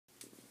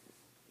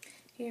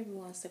Hey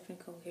everyone, Stephanie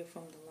Cole here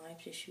from the live,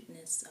 just shooting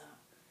this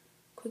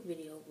quick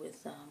video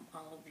with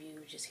all of you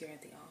just here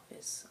at the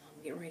office.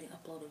 I'm getting ready to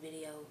upload a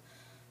video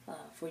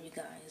for you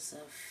guys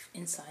of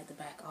inside the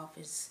back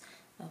office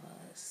of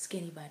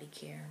Skinny Body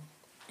Care.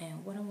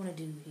 And what I want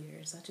to do here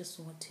is I just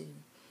want to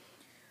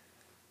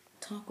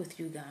talk with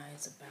you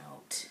guys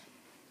about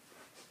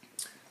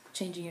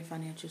changing your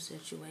financial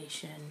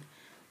situation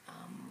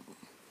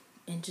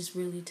and just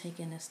really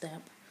taking a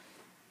step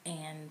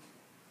and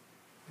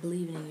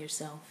believing in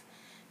yourself,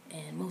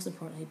 and most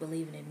importantly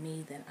believing in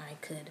me that I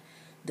could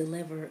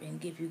deliver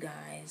and give you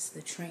guys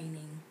the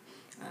training,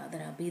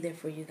 that I'll be there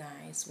for you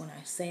guys when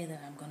I say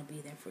that I'm going to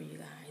be there for you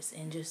guys,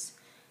 and just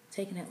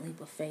taking that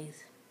leap of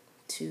faith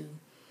to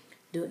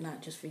do it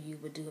not just for you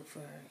but do it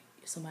for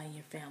somebody in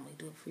your family,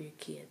 do it for your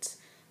kids,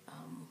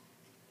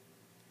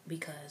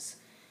 because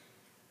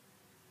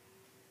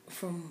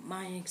from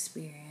my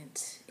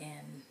experience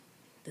and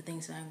the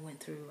things that I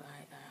went through,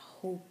 I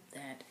hope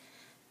that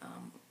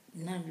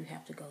none of you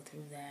have to go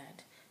through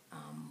that.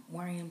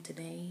 Where I am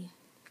today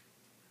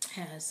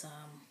is a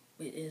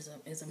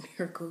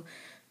miracle,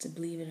 to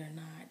believe it or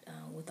not,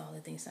 with all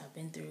the things I've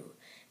been through.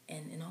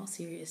 And in all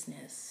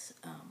seriousness,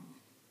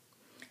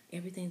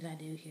 everything that I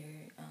do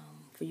here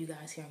for you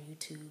guys here on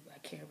YouTube, I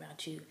care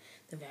about you,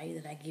 the value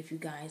that I give you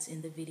guys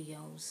in the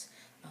videos,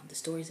 the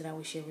stories that I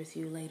will share with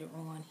you later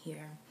on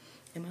here.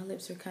 And my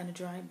lips are kind of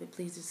dry, but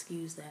please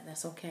excuse that.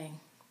 That's okay.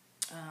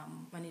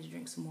 I need to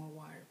drink some more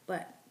water.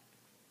 But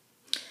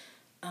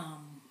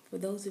for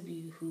those of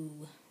you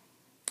who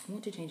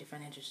want to change your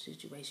financial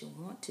situation,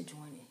 want to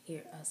join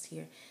us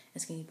here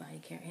at Skinny Body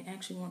Care, and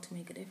actually want to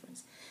make a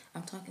difference,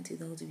 I'm talking to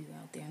those of you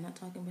out there. I'm not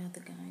talking about the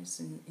guys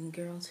and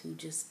girls who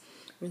just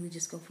really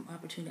just go from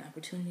opportunity to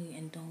opportunity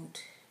and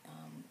don't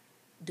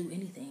do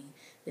anything.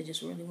 They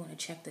just really want a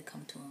check to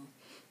come to them.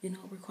 You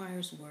know, it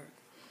requires work,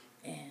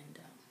 and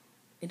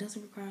it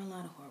doesn't require a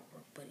lot of hard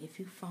work, but if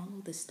you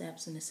follow the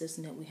steps and the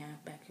system that we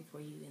have back here for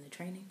you in the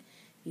training,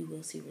 you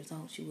will see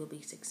results. You will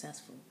be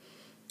successful.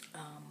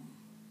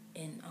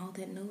 And all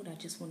that note, I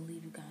just want to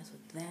leave you guys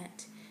with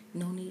that.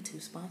 No need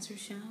to sponsor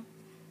shop.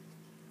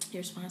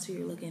 Your sponsor,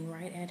 you're looking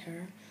right at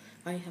her.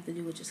 All you have to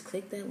do is just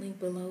click that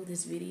link below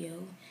this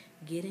video.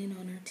 Get in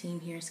on our team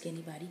here at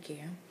Skinny Body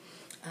Care.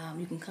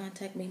 You can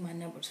contact me. My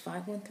number is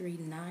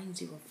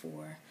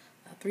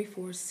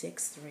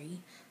 513-904-3463.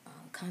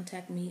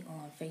 Contact me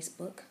on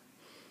Facebook.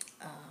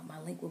 My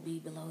link will be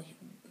below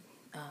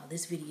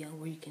this video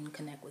where you can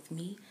connect with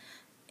me.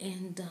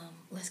 And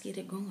let's get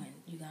it going,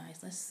 you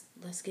guys. Let's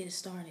get it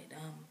started.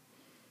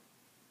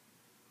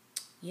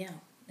 Yeah,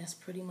 that's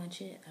pretty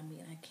much it. I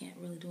mean, I can't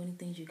really do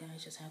anything. You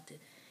guys just have to,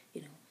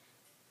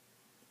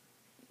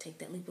 take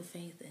that leap of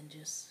faith and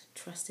just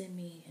trust in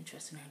me and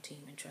trust in our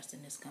team and trust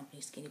in this company,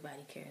 Skinny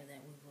Body Care,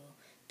 that we will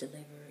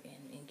deliver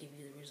and give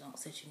you the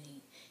results that you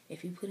need.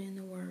 If you put in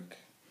the work,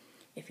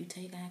 if you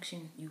take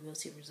action, you will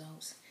see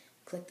results.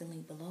 Click the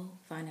link below,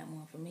 find out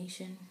more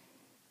information.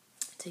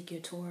 Take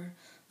your tour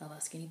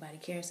of Skinny Body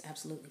Care. It's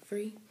absolutely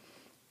free.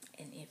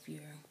 And if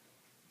you're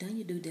done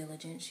your due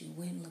diligence, you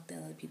went and looked at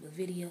other people's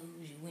videos,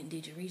 you went and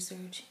did your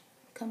research,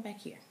 come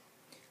back here.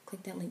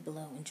 Click that link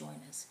below and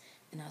join us.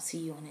 And I'll see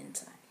you on the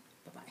inside.